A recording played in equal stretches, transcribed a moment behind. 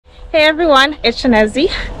Hey everyone, it's Nezzle.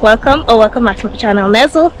 Welcome back to my channel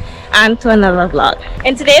Nezzle and to another vlog.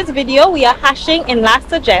 In today's video, we are hashing in La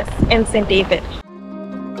Sagesse in St. David.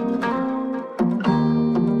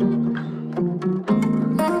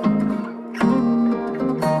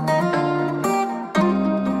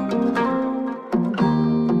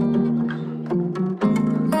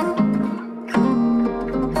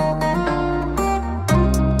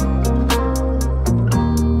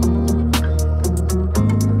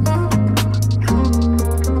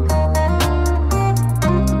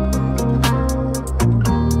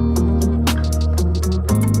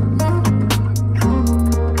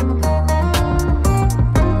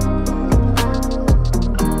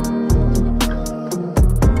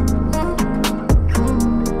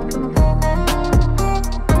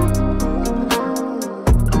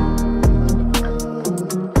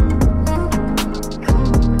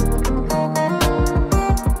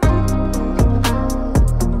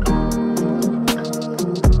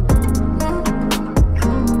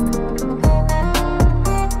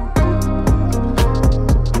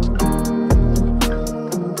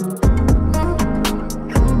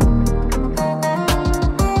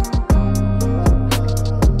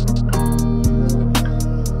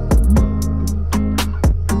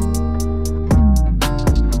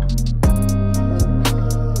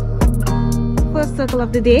 Circle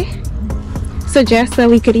of the day suggests that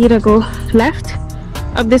we could either go left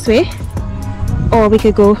up this way or we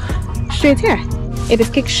could go straight here. It is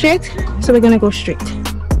kicked straight, so we're gonna go straight.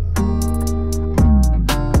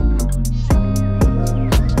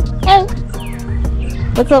 Hey,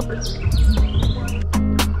 what's up?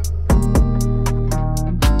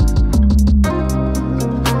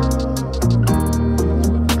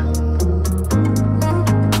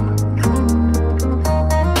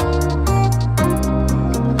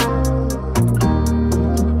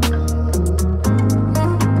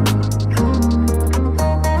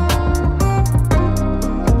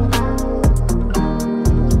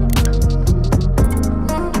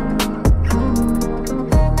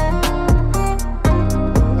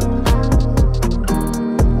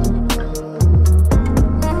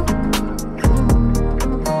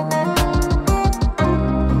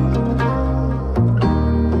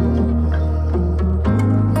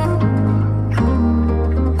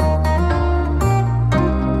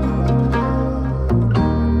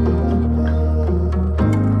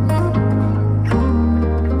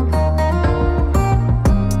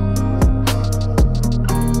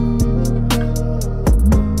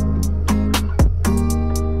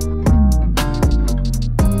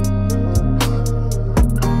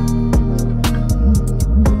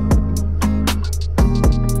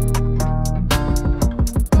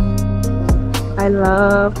 I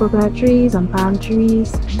love coconut trees and palm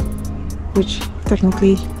trees, which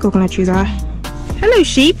technically coconut trees are. Hello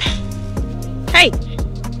sheep. Hey.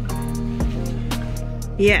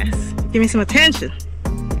 Yes, give me some attention.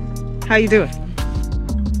 How you doing?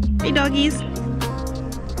 Hey doggies.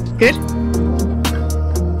 Good?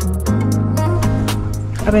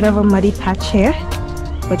 A bit of a muddy patch here,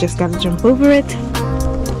 but just gotta jump over it.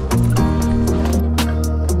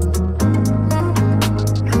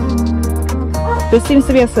 This seems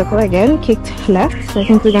to be a circle again, kicked left, so I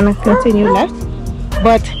think we're gonna continue left.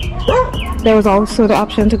 But there was also the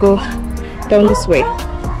option to go down this way.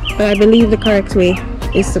 But I believe the correct way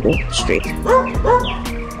is to go straight. Hello!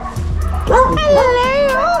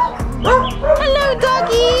 Hello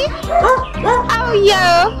doggy! How are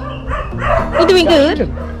you? You doing good?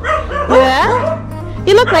 Yeah?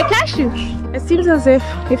 You look like cashew. It seems as if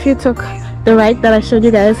you took the right that I showed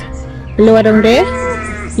you guys lower down there,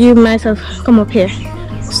 you might have come up here.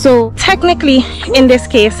 So technically in this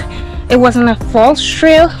case it wasn't a false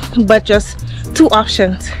trail, but just two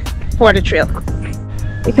options for the trail.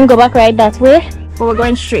 You can go back right that way, but we're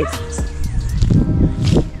going straight.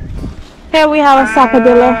 Here we have a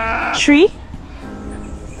sapodilla tree,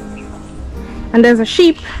 and there's a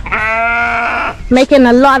sheep making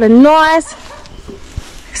a lot of noise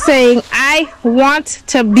saying, "I want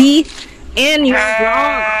to be in your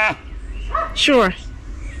vlog." Sure,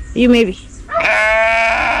 you maybe.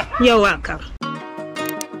 You're welcome.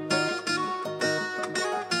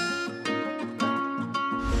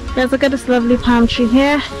 Let's look at this lovely palm tree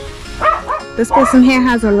here. This person here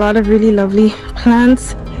has a lot of really lovely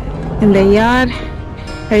plants in their yard.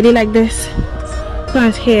 I really like this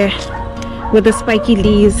plant here with the spiky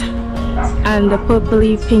leaves and the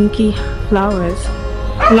purpley pinky flowers.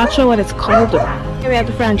 I'm not sure what it's called though. Here we have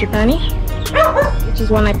the frangipani, which is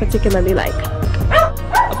one I particularly like.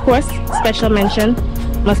 Of course, special mention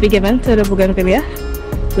must be given to the bougainvillea,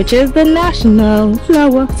 which is the national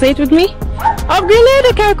flower. Say it with me. Of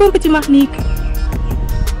Grenada, Caracon Petit Martinique.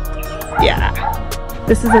 Yeah.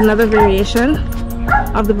 This is another variation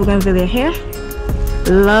of the bougainvillea here.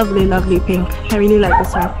 Lovely, lovely pink. I really like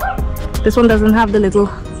this one. This one doesn't have the little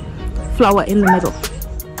flower in the middle.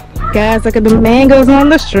 Guys, look at the mangoes on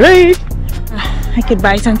the street. I could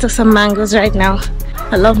bite into some mangoes right now.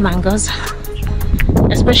 I love mangoes,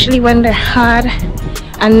 especially when they're hard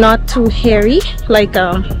and not too hairy, like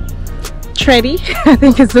tready. I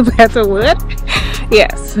think is the better word.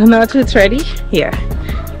 Yes, not too tready. Yeah,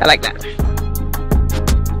 I like that.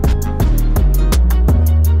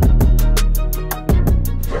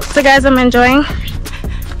 So guys, I'm enjoying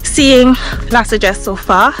seeing La Sagesse so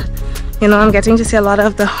far. You know, I'm getting to see a lot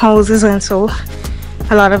of the houses and so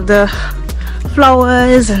a lot of the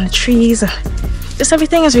flowers and the trees. Just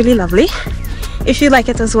everything is really lovely. If you like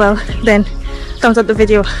it as well, then thumbs up the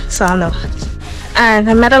video so I'll know. And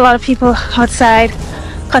I met a lot of people outside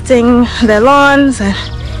cutting their lawns, and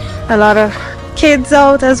a lot of kids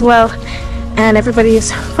out as well, and everybody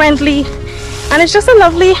is friendly, and it's just a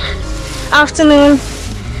lovely afternoon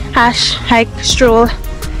hike stroll.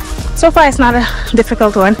 So far it's not a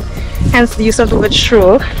difficult one, hence the use of the word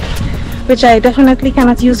stroll, which I definitely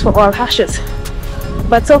cannot use for all hashes,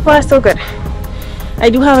 but so far so good. I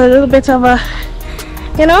do have a little bit of a,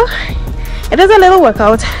 you know, it is a little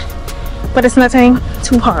workout, but it's nothing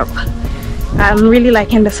too horrible. I'm really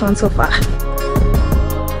liking this one so far.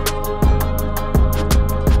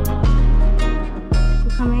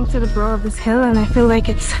 We're coming to the brow of this hill, and I feel like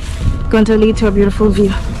it's going to lead to a beautiful view.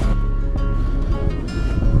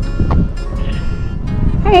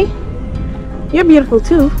 Hey, you're beautiful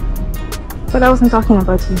too, but I wasn't talking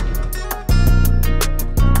about you.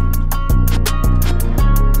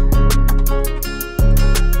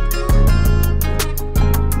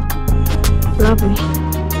 Lovely.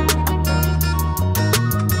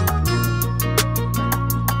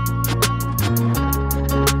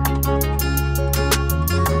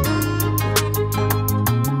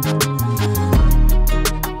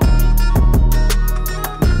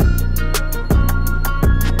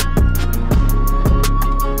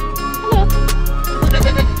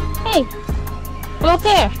 Hey, hello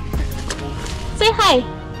there. Say hi.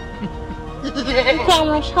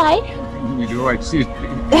 Camera hi. You do I see.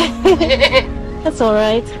 That's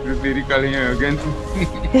alright. The lady calling you again.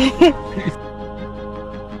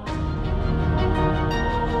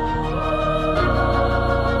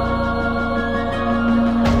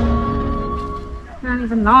 I don't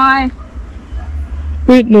even know.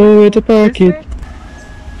 Wait, no, where to park it.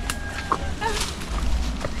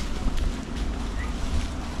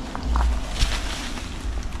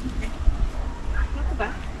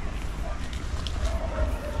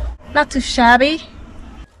 Not too shabby.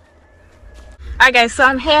 Alright guys, so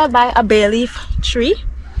I'm here by a bay leaf tree,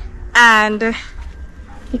 and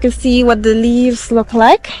you can see what the leaves look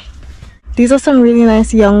like. These are some really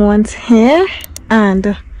nice young ones here,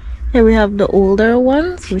 and here we have the older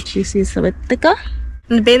ones, which you see is a bit thicker.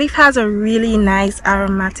 And the bay leaf has a really nice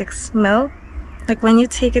aromatic smell. Like when you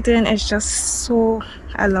take it in, it's just so,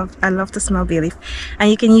 I love to smell bay leaf. And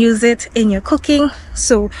you can use it in your cooking.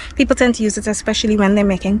 So people tend to use it especially when they're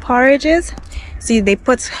making porridges. So they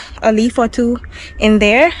put a leaf or two in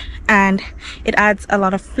there, and it adds a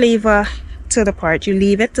lot of flavor to the porridge. You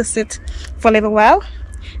leave it to sit for a little while,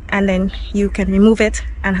 and then you can remove it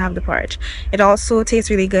and have the porridge. It also tastes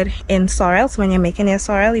really good in sorrel. So when you're making your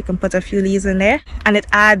sorrel, you can put a few leaves in there, and it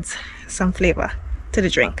adds some flavor to the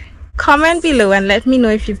drink. Comment below and let me know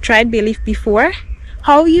if you've tried bay leaf before,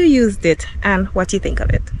 how you used it, and what you think of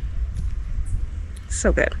it.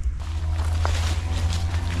 So good.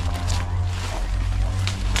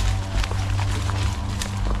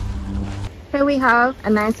 Here we have a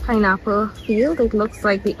nice pineapple field. It looks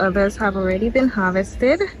like the others have already been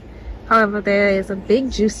harvested. However, there is a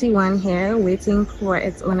big juicy one here waiting for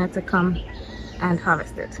its owner to come and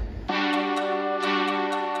harvest it.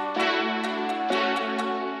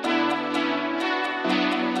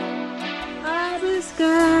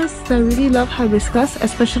 Hibiscus! I really love hibiscus,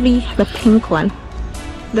 especially the pink one.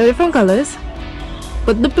 They're different colors,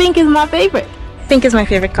 but the pink is my favorite. Pink is my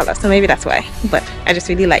favorite color, so maybe that's why, but I just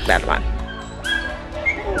really like that one.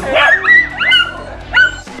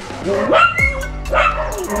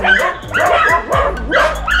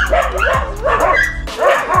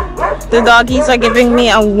 The doggies are giving me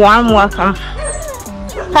a warm welcome.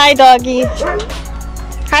 Hi doggy.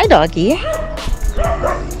 Hi doggy.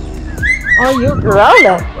 Oh, you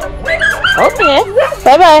growling. Okay,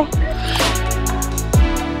 bye bye.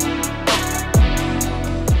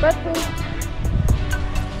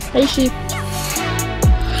 Hey sheep.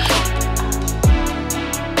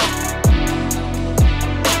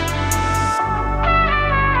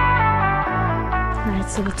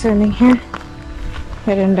 So we're turning here,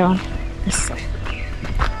 heading down this side.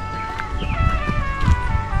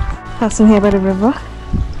 Passing here by the river.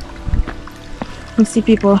 You see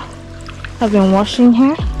people have been washing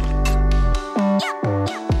here.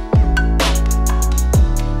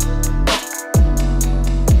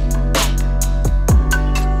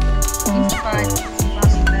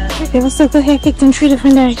 They were circle here kicked in 3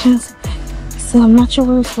 different directions, so I'm not sure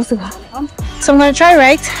where we're supposed to go. So I'm going to try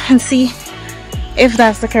right and see if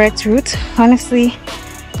that's the correct route. Honestly,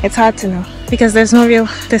 it's hard to know because there's no real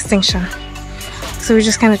distinction. So we're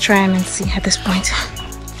just going to try and see at this point.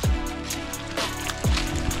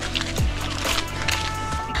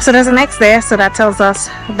 So there's an X there, so that tells us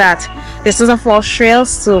that this is a false trail,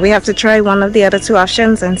 so we have to try one of the other 2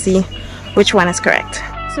 options and see which one is correct.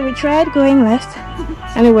 So we tried going left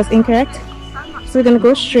and it was incorrect, so we're gonna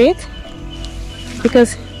go straight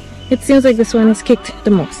because it seems like this one is kicked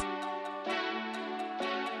the most.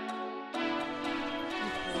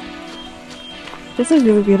 This is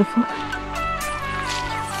really beautiful.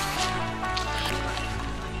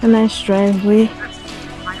 A nice driveway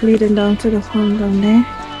leading down to the farm down there.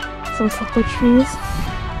 Some cocoa trees.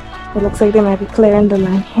 It looks like they might be clearing the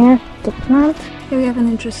land here to plant. Here we have an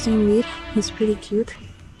interesting weed. It's pretty cute.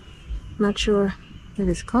 Not sure what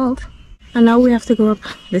it's called. And now we have to go up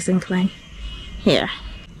this incline here.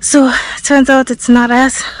 So turns out it's not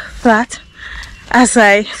as flat as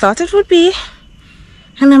I thought it would be,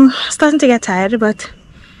 and I'm starting to get tired, but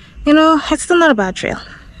you know, it's still not a bad trail.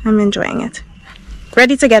 I'm enjoying it.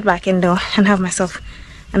 Ready to get back in though and have myself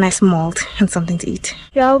a nice malt and something to eat.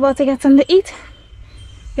 Y'all about to get something to eat?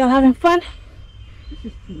 Y'all having fun?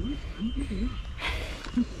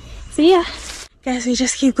 So yeah, guys, we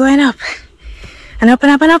just keep going up and up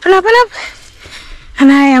and up and up and up and up,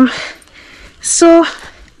 and I am so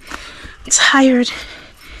tired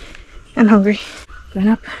and hungry. Going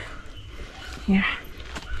up here.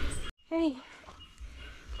 Hey,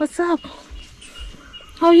 what's up?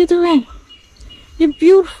 How are you doing? You're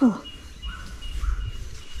beautiful.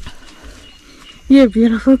 You're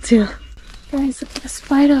beautiful too. Guys, look at the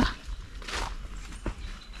spider.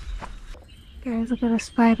 Guys, look at the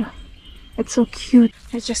spider. It's so cute.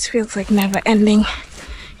 It just feels like never-ending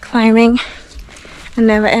climbing, a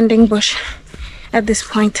never-ending bush at this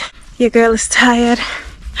point. Your girl is tired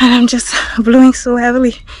and I'm just blowing so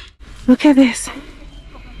heavily. Look at this.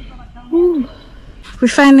 Ooh. We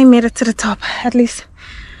finally made it to the top. At least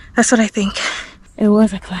that's what I think. It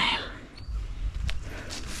was a climb.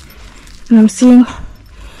 And I'm seeing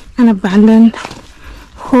an abandoned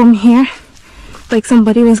home here. Like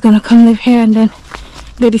somebody was gonna come live here and then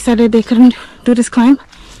they decided they couldn't do this climb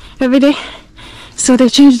every day, so they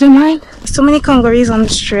changed their mind. So many kangaroos on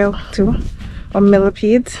this trail too, or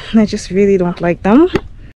millipedes, and I just really don't like them.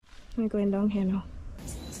 I'm going down here now.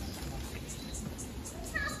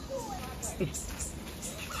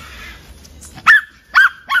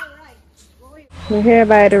 We're here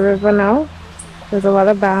by the river now. There's a lot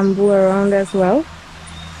of bamboo around as well.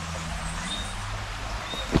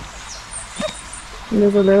 And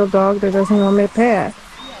there's a little dog that doesn't want me to pet.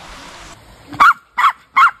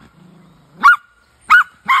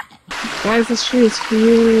 Guys, this tree is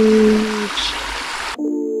huge.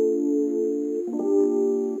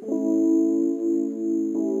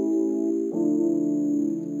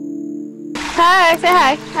 Hi, say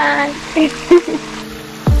hi. Hi.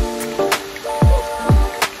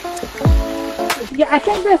 Yeah, I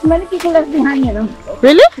think there's many people left behind, you know.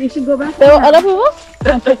 Really? We should go back. There were other people?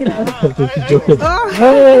 Check it out.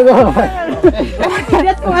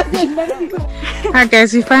 Alright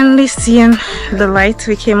guys, we finally seen the light.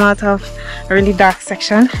 We came out of a really dark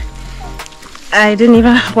section. I didn't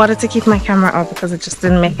even bother to keep my camera out because it just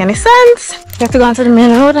didn't make any sense. We have to go onto the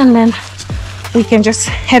main road and then we can just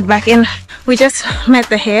head back in. We just met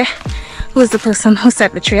the hare, who is the person who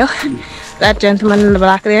set the trail. That gentleman in the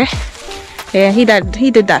black there. Yeah, he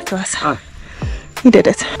did that to us. He did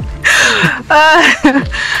it.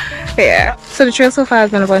 Yeah, so the trail so far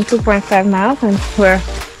has been about 2.5 miles and we're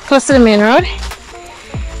close to the main road,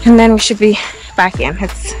 and then we should be back in.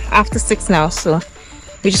 It's after 6 now, so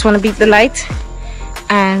we just want to beat the light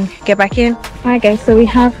and get back in. Alright guys, so we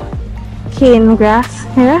have cane grass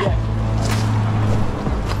here.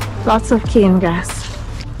 Lots of cane grass.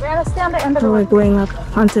 We're gonna stay on the end of the So we're going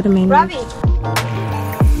up onto the main road.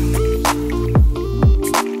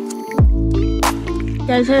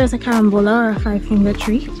 Guys, here is a carambola or a 5-finger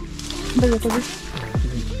tree.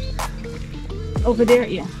 over there,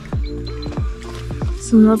 yeah.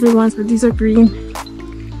 Some lovely ones, but these are green.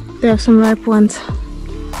 There are some ripe ones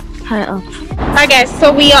higher up. Alright guys,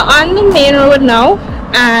 so we are on the main road now,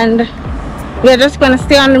 and we're just going to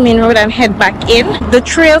stay on the main road and head back in. The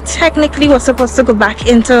trail technically was supposed to go back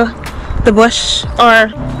into the bush, or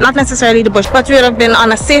not necessarily the bush, but we would have been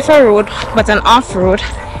on a safer road but an off-road,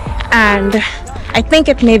 and I think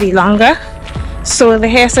it may be longer. So the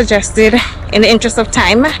hair suggested, in the interest of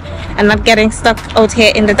time and not getting stuck out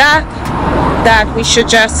here in the dark, that we should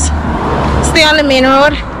just stay on the main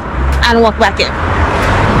road and walk back in.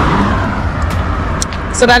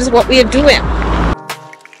 So that is what we are doing.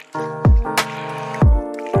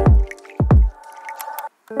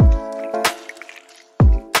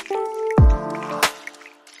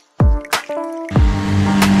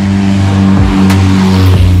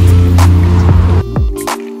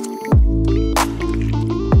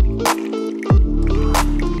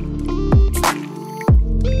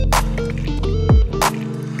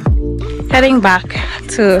 Heading back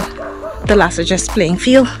to the Sagesse playing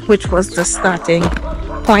field, which was the starting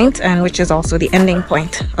point and which is also the ending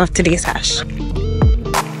point of today's hash.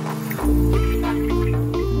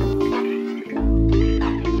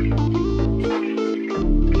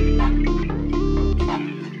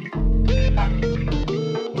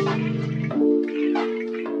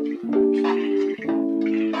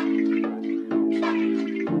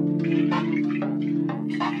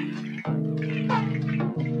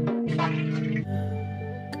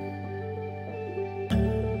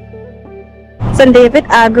 St. David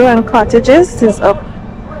Agro and Cottages is up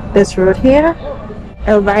this road here.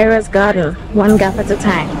 Elvira's Garden, one gap at a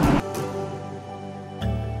time.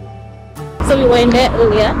 So we were in there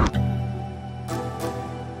earlier.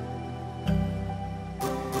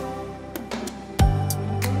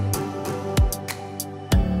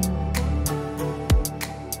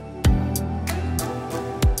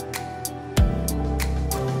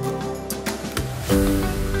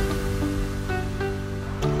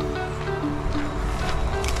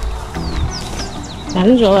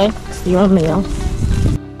 Enjoy your meal.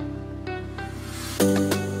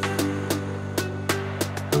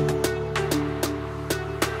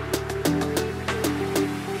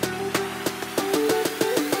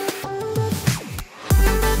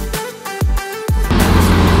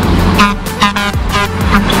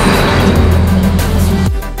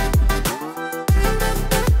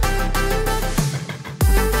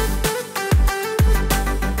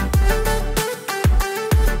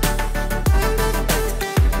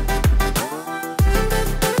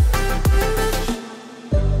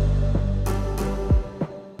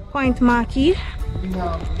 Point Marquee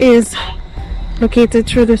is located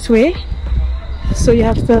through this way, so you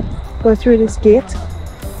have to go through this gate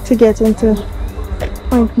to get into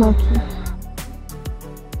Point Marquee.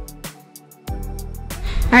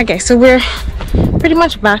 Okay, so we're pretty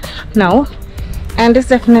much back now, and this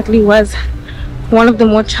definitely was one of the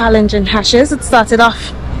more challenging hashes. It started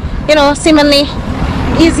off, you know, seemingly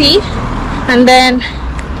easy, and then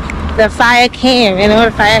the fire came,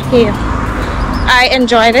 I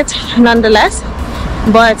enjoyed it nonetheless,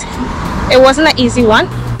 but it wasn't an easy one.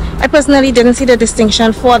 I personally didn't see the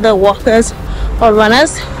distinction for the walkers or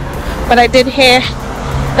runners, but I did hear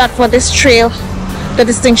that for this trail the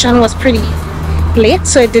distinction was pretty late,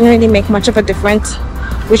 so it didn't really make much of a difference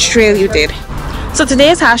which trail you did. So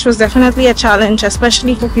today's hash was definitely a challenge,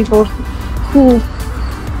 especially for people who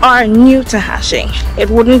are new to hashing. It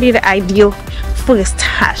wouldn't be the ideal first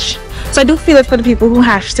hash. So I do feel it for the people who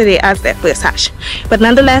hashed today as their first hash, but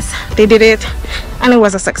nonetheless they did it and it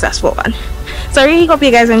was a successful one. So I really hope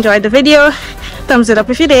you guys enjoyed the video. Thumbs it up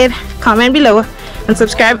if you did, comment below and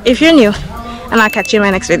subscribe if you're new, and I'll catch you in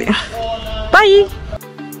my next video. Bye.